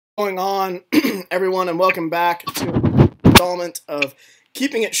Going on, everyone, and welcome back to an installment of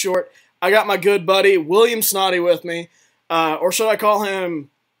Keeping It Short. I got my good buddy William Snoddy with me, or should I call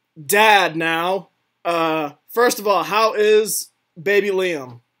him Dad now? First of all, how is baby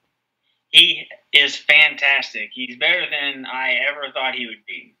Liam? He is fantastic. He's better than I ever thought he would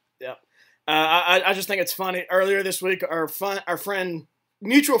be. Yeah, I just think it's funny. Earlier this week, our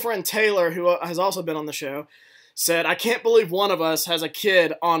mutual friend Taylor, who has also been on the show, said, "I can't believe one of us has a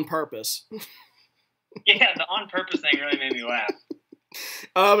kid on purpose." Yeah, the on purpose thing really made me laugh.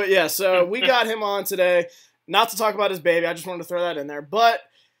 But yeah, so we got him on today, not to talk about his baby. I just wanted to throw that in there. But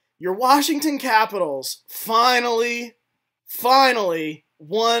your Washington Capitals finally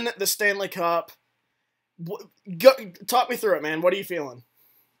won the Stanley Cup. Talk me through it, man. What are you feeling?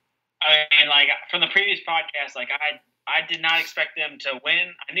 I mean, like, from the previous podcast, like, I did not expect them to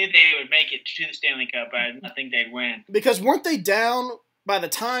win. I knew they would make it to the Stanley Cup, but I didn't think they'd win. Because weren't they down, by the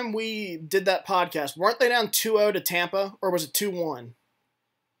time we did that podcast, weren't they down 2-0 to Tampa, or was it 2-1?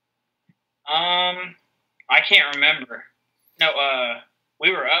 I can't remember. No,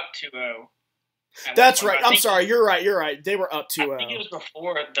 we were up 2-0. That's right. I'm sorry. You're right. They were up 2-0. I think it was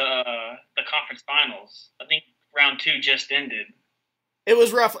before the conference finals. I think round 2 just ended. It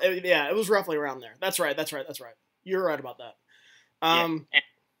was roughly around there. That's right. You're right about that.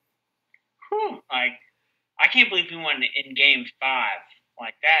 Like, I can't believe we won in Game 5.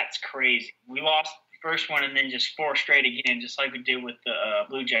 Like, that's crazy. We lost the first one and then just 4 straight again, just like we did with the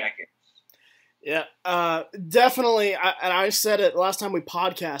Blue Jackets. Yeah, definitely. I said it last time we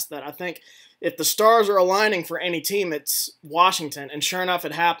podcast that I think if the stars are aligning for any team, it's Washington. And sure enough,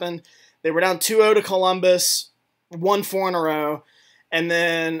 it happened. They were down 2-0 to Columbus, won 4 in a row. And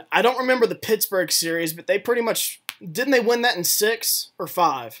then, I don't remember the Pittsburgh series, but they pretty much, didn't they win that in 6 or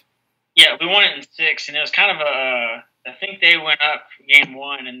 5? Yeah, we won it in 6, and it was kind of I think they went up Game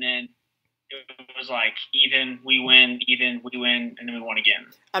 1, and then it was like, even, we win, and then we won again.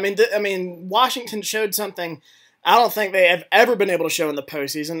 I mean, Washington showed something I don't think they have ever been able to show in the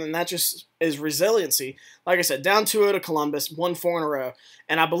postseason, and that just is resiliency. Like I said, down 2-0 to Columbus, won 4 in a row.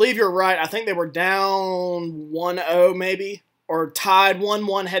 And I believe you're right. I think they were down 1-0 maybe, or tied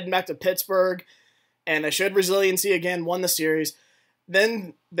 1-1 heading back to Pittsburgh, and they showed resiliency again, won the series.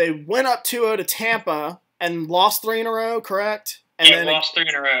 Then they went up 2-0 to Tampa and lost 3 in a row, correct? And then lost 3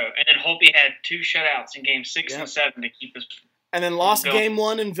 in a row. And then Holtby had 2 shutouts in Game 6 and 7 to keep us. And then lost Game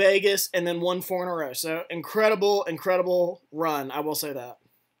 1 in Vegas and then won 4 in a row. So incredible run, I will say that.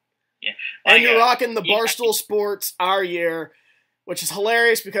 Yeah. And you're rocking the Barstool Sports Our Year, which is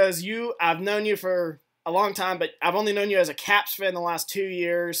hilarious because I've known you for a long time, but I've only known you as a Caps fan the last 2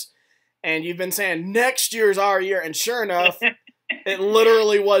 years, and you've been saying next year's our year, and sure enough, it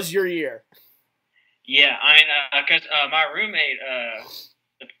literally was your year. Yeah, I mean, because my roommate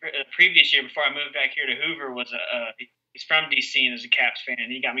the previous year before I moved back here to Hoover was he's from DC and is a Caps fan,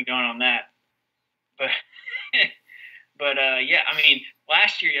 and he got me going on that. But yeah, I mean,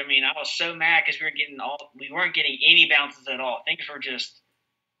 last year, I mean, I was so mad because we weren't getting any bounces at all. Things were just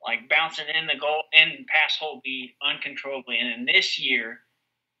like bouncing in the goal and past Holtby uncontrollably. And then this year,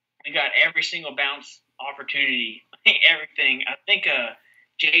 we got every single bounce opportunity, everything. I think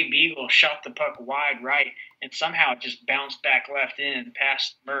Jay Beagle shot the puck wide right, and somehow it just bounced back left in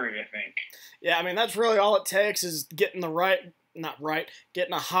past Murray, I think. Yeah, I mean, that's really all it takes is getting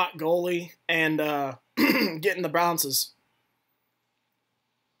getting a hot goalie and getting the bounces.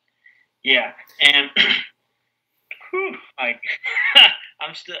 Yeah, and like,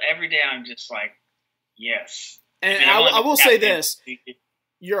 I'm still, every day I'm just like, yes. And I will say this,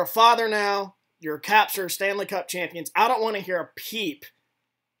 you're a father now, you're Caps or Stanley Cup champions. I don't want to hear a peep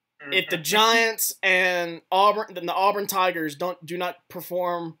if the Giants and the Auburn Tigers do not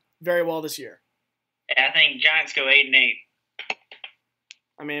perform very well this year. Yeah, I think Giants go 8-8.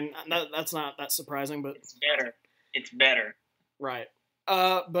 I mean, that's not that surprising, but It's better. Right.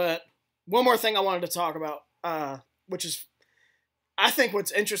 But one more thing I wanted to talk about, which is, I think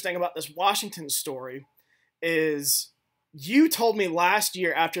what's interesting about this Washington story is you told me last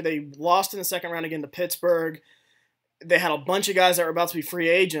year after they lost in the second round again to Pittsburgh, they had a bunch of guys that were about to be free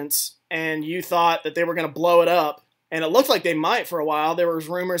agents, and you thought that they were going to blow it up, and it looked like they might for a while. There was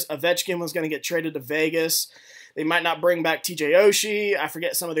rumors Ovechkin was going to get traded to Vegas. They might not bring back TJ Oshie. I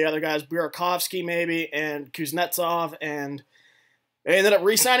forget some of the other guys, Burakovsky maybe, and Kuznetsov, and they ended up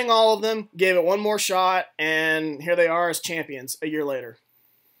re-signing all of them, gave it one more shot, and here they are as champions a year later.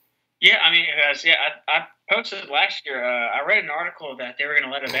 Yeah, I mean, I posted last year, I read an article that they were going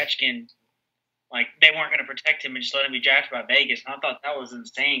to let Ovechkin, like, they weren't going to protect him and just let him be drafted by Vegas, and I thought that was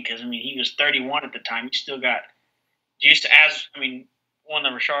insane because, I mean, he was 31 at the time. He still got juiced won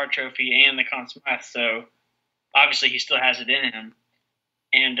the Richard Trophy and the Conn Smythe, so obviously he still has it in him.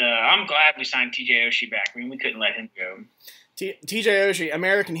 And I'm glad we signed TJ Oshie back. I mean, we couldn't let him go. TJ Oshie,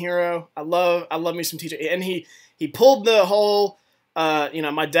 American hero. I love me some TJ. And he pulled the whole,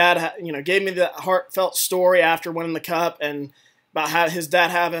 my dad, gave me the heartfelt story after winning the Cup and about how his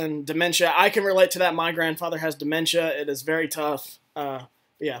dad having dementia. I can relate to that. My grandfather has dementia. It is very tough. Pulling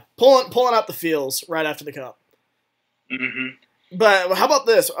out the feels right after the Cup. Mm-hmm. But how about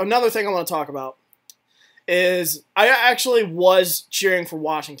this? Another thing I want to talk about is I actually was cheering for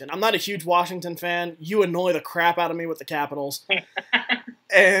Washington. I'm not a huge Washington fan. You annoy the crap out of me with the Capitals.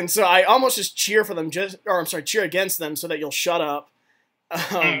 And so I almost just cheer for them, cheer against them so that you'll shut up.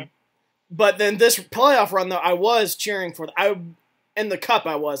 But then this playoff run, though, I was cheering for them. In the Cup,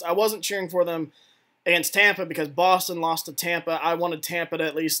 I was. I wasn't cheering for them against Tampa because Boston lost to Tampa. I wanted Tampa to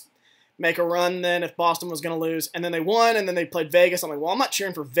at least make a run then if Boston was going to lose. And then they won, and then they played Vegas. I'm like, well, I'm not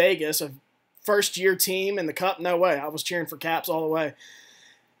cheering for Vegas, a first-year team in the Cup. No way. I was cheering for Caps all the way.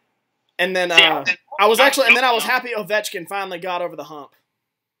 And then I was happy Ovechkin finally got over the hump.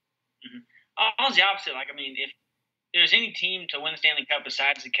 Mm-hmm. I was the opposite. Like, I mean, if there's any team to win the Stanley Cup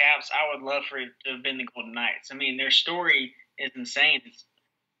besides the Caps, I would love for it to have been the Golden Knights. I mean, their story is insane.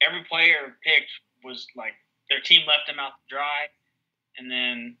 Every player picked was like their team left them out to dry, and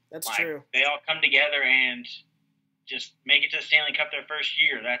then that's true. They all come together and just make it to the Stanley Cup their first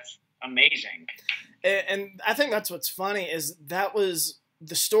year. That's amazing. And I think that's what's funny is that was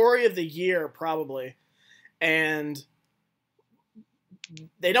the story of the year probably, and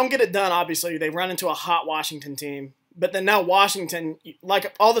they don't get it done. Obviously, they run into a hot Washington team. But then now Washington,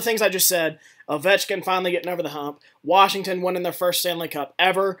 like all the things I just said, Ovechkin finally getting over the hump, Washington winning their first Stanley Cup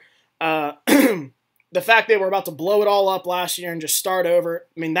ever, the fact they were about to blow it all up last year and just start over,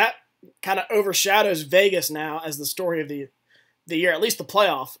 I mean, that kind of overshadows Vegas now as the story of the year, at least for the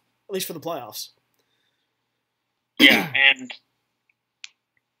playoffs. Yeah, and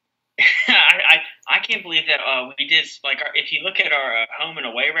I can't believe that we did, if you look at our home and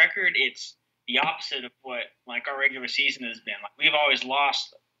away record, it's the opposite of what our regular season has been. Like, we've always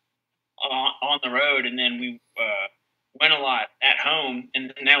lost on the road, and then we win a lot at home,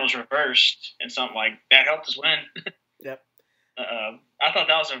 and then that was reversed, and something like that helped us win. Yep. I thought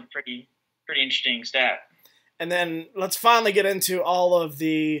that was a pretty interesting stat. And then let's finally get into all of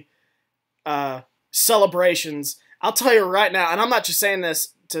the celebrations. I'll tell you right now, and I'm not just saying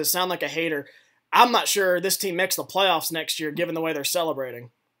this to sound like a hater, I'm not sure this team makes the playoffs next year, given the way they're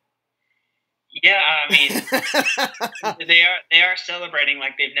celebrating. Yeah, I mean, they are celebrating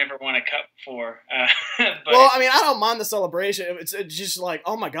like they've never won a cup before. But, well, I mean, I don't mind the celebration. It's just like,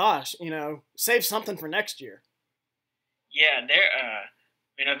 oh my gosh, save something for next year. Yeah,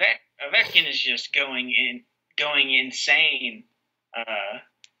 Ovechkin is just going insane,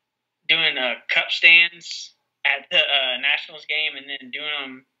 doing cup stands at the Nationals game, and then doing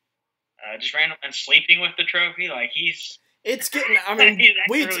them just random and sleeping with the trophy. Like, he's. It's getting. I mean,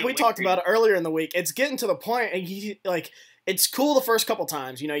 we talked about it earlier in the week. It's getting to the point, and it's cool the first couple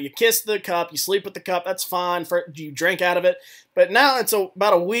times. You kiss the cup, you sleep with the cup. That's fine. You drink out of it. But now it's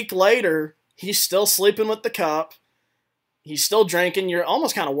about a week later. He's still sleeping with the cup. He's still drinking. You're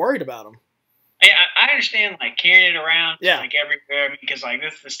almost kind of worried about him. Yeah, I understand carrying it around everywhere because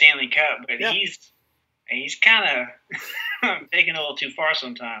this is the Stanley Cup, but he's kind of taking it a little too far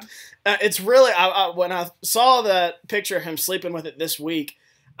sometimes. It's really when I saw that picture of him sleeping with it this week,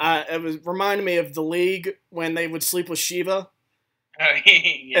 it reminded me of the league when they would sleep with Shiva,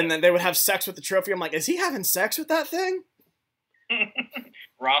 yeah. And then they would have sex with the trophy. I'm like, is he having sex with that thing?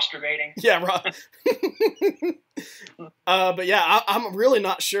 Masturbating. Yeah, but yeah, I'm really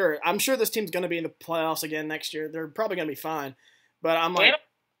not sure. I'm sure this team's going to be in the playoffs again next year. They're probably going to be fine, but I'm like.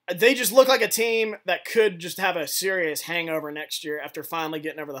 They just look like a team that could just have a serious hangover next year after finally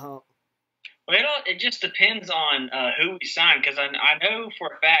getting over the hump. Well, it just depends on who we sign, because I know for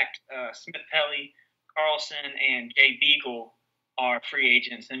a fact Smith Pelly, Carlson, and Jay Beagle are free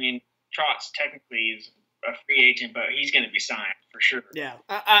agents. I mean, Trotz technically is a free agent, but he's going to be signed for sure. Yeah,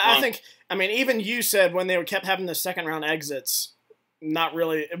 I think. I mean, even you said when they kept having the second round exits,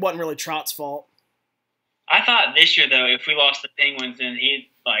 it wasn't really Trotz's fault. I thought this year though, if we lost the Penguins, then he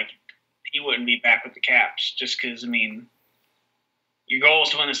wouldn't be back with the Caps, just because, I mean, your goal is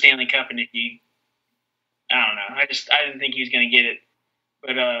to win the Stanley Cup, and I don't know. I didn't think he was going to get it.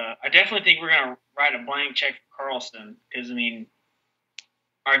 But I definitely think we're going to write a blank check for Carlson, because, I mean,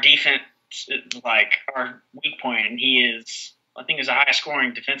 our defense is our weak point, and he is, I think, is the highest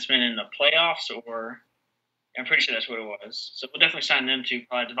scoring defenseman in the playoffs, or I'm pretty sure that's what it was. So we'll definitely sign them to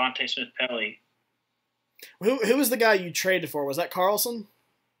probably Devontae Smith-Pelly. Who was the guy you traded for? Was that Carlson?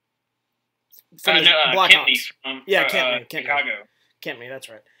 No, Kempney from Kempney. Kempney, that's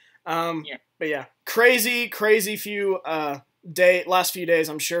right. But yeah, crazy few last few days,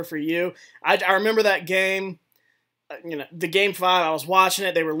 I'm sure, for you. I remember that game, the game 5, I was watching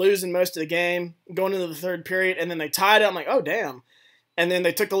it. They were losing most of the game going into the third period, and then they tied it. I'm like, oh, damn. And then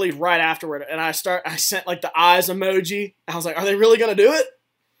they took the lead right afterward, and I sent like the eyes emoji. I was like, are they really going to do it?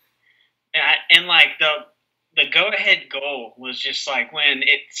 Yeah, and like the go-ahead goal was just like when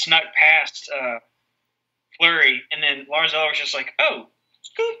it snuck past Fleury, and then Lars Eller was just like, oh,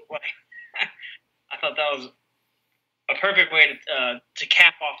 scoop. Like, I thought that was a perfect way to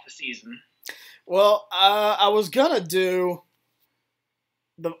cap off the season. Well, I was going to do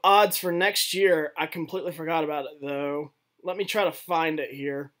the odds for next year. I completely forgot about it, though. Let me try to find it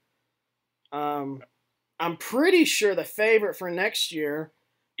here. I'm pretty sure the favorite for next year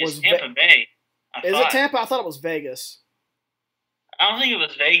was Tampa Bay. Is it Tampa? I thought it was Vegas. I don't think it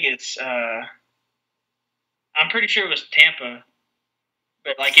was Vegas. I'm pretty sure it was Tampa.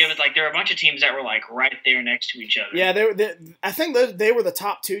 But like it was like there were a bunch of teams that were like right there next to each other. Yeah, I think they were the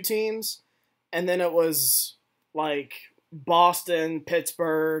top 2 teams, and then it was like Boston,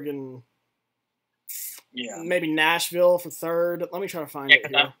 Pittsburgh, and maybe Nashville for third. Let me try to find it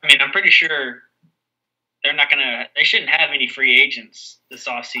here. I mean, I'm pretty sure they shouldn't have any free agents this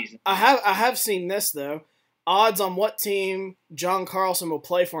offseason. I have seen this though. Odds on what team John Carlson will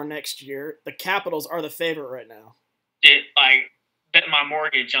play for next year. The Capitals are the favorite right now. Bet my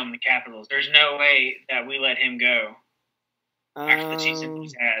mortgage on the Capitals. There's no way that we let him go after the season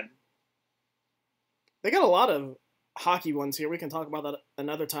he's had. They got a lot of hockey ones here. We can talk about that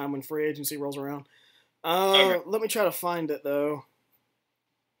another time when free agency rolls around. Okay. Let me try to find it though.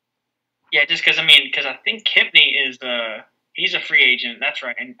 Yeah, just because I think Kempney is he's a free agent. That's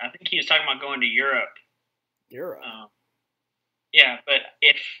right, and I think he was talking about going to Europe. Europe. Yeah, but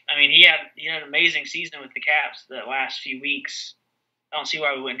he had an amazing season with the Caps the last few weeks. I don't see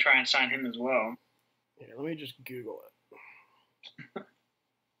why we wouldn't try and sign him as well. Here, let me just Google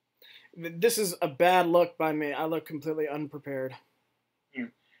it. This is a bad look by me. I look completely unprepared.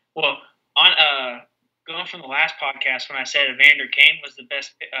 Well, on going from the last podcast when I said Evander Kane was the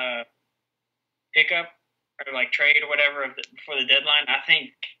best pickup or like trade or whatever before the deadline, I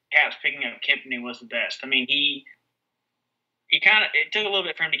think Caps picking up Kempney was the best. I mean, it took a little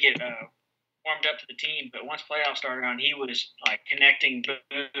bit for him to get warmed up to the team, but once playoffs started on, he was like connecting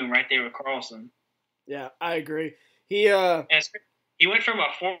boom right there with Carlson. Yeah, I agree. He went from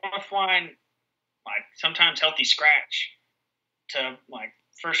a fourth line, like sometimes healthy scratch, to like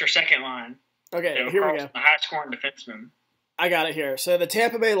first or second line. Okay, here Carlson, we go. The high scoring defenseman. I got it here. So the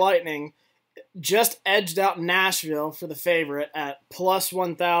Tampa Bay Lightning just edged out Nashville for the favorite at plus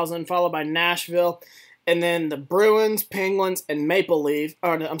 1,000, followed by Nashville. And then the Bruins, Penguins, and Bruins,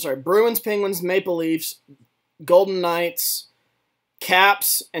 Penguins, Maple Leafs, Golden Knights,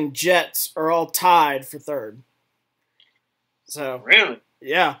 Caps, and Jets are all tied for third. So really?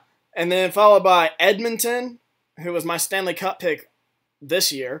 Yeah. And then followed by Edmonton, who was my Stanley Cup pick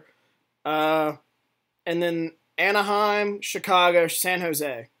this year. And then Anaheim, Chicago, San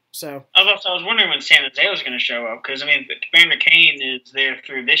Jose. So I was wondering when San Jose was going to show up because Commander Kane is there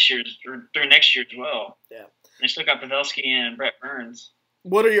through next year as well. Yeah, they still got Pavelski and Brett Burns.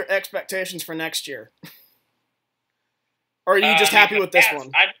 What are your expectations for next year? Or are you just happy with this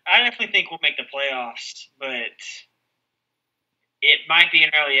one? I definitely think we'll make the playoffs, but it might be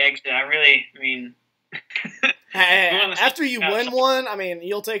an early exit. After you win one,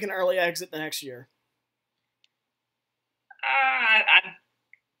 you'll take an early exit the next year.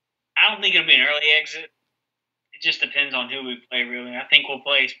 I don't think it'll be an early exit. It just depends on who we play, really. I think we'll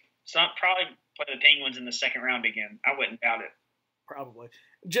probably play the Penguins in the second round again. I wouldn't doubt it. Probably.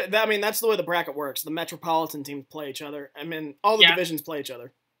 That's the way the bracket works. The Metropolitan teams play each other. All the divisions play each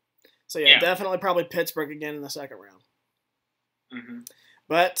other. So, yeah, definitely probably Pittsburgh again in the second round. Mm-hmm.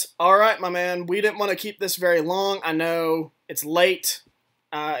 But, all right, my man. We didn't want to keep this very long. I know it's late.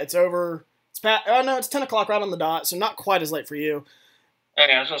 It's over. It's 10 o'clock right on the dot, so not quite as late for you.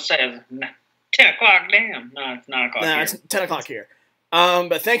 Okay, I was going to say, 10 o'clock, damn. No, it's 9 o'clock here. It's 10 o'clock here.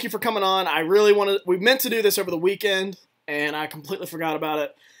 But thank you for coming on. We meant to do this over the weekend, and I completely forgot about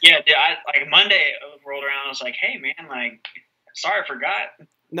it. Yeah, Monday rolled around, I was like, hey, man, sorry I forgot.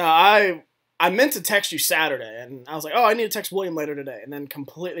 No, I meant to text you Saturday, and I was like, oh, I need to text William later today, and then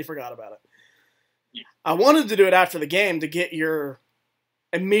completely forgot about it. Yeah. I wanted to do it after the game to get your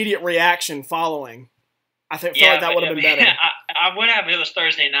immediate reaction following. I felt like that would have been better. I would have. It was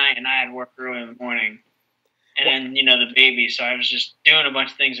Thursday night, and I had work early in the morning. And then, the baby, so I was just doing a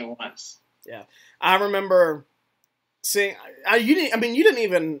bunch of things at once. Yeah. I remember seeing. You didn't. I mean, you didn't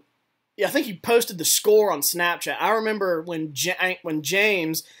even. Yeah, I think you posted the score on Snapchat. I remember when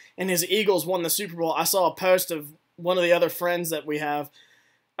James and his Eagles won the Super Bowl. I saw a post of one of the other friends that we have.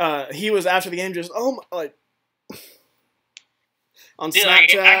 He was after the game just like on Dude,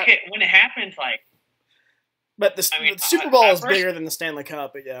 Snapchat. like, when it happens, like. But the Super Bowl is bigger than the Stanley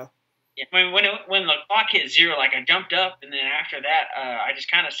Cup. But yeah. Yeah, when the clock hit 0, like I jumped up, and then after that, I just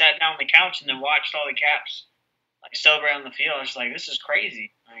kind of sat down on the couch and then watched all the Caps like celebrate on the field. I was like, this is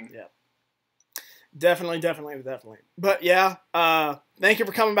crazy. Yeah. Definitely. But yeah, thank you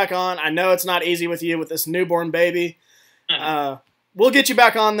for coming back on. I know it's not easy with you with this newborn baby. We'll get you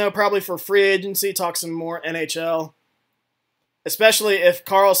back on though, probably for free agency, talk some more NHL. Especially if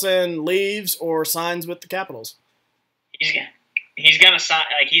Carlson leaves or signs with the Capitals. He's gonna sign.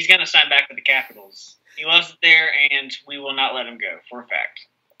 Like he's gonna sign back with the Capitals. He loves it there, and we will not let him go for a fact.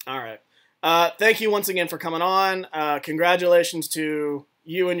 All right. Thank you once again for coming on. Congratulations to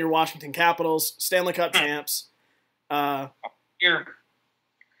you and your Washington Capitals, Stanley Cup champs. Year.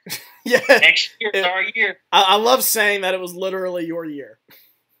 Yeah. Next year is our year. I love saying that it was literally your year.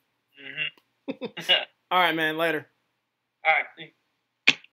 Mm-hmm. All right, man. Later.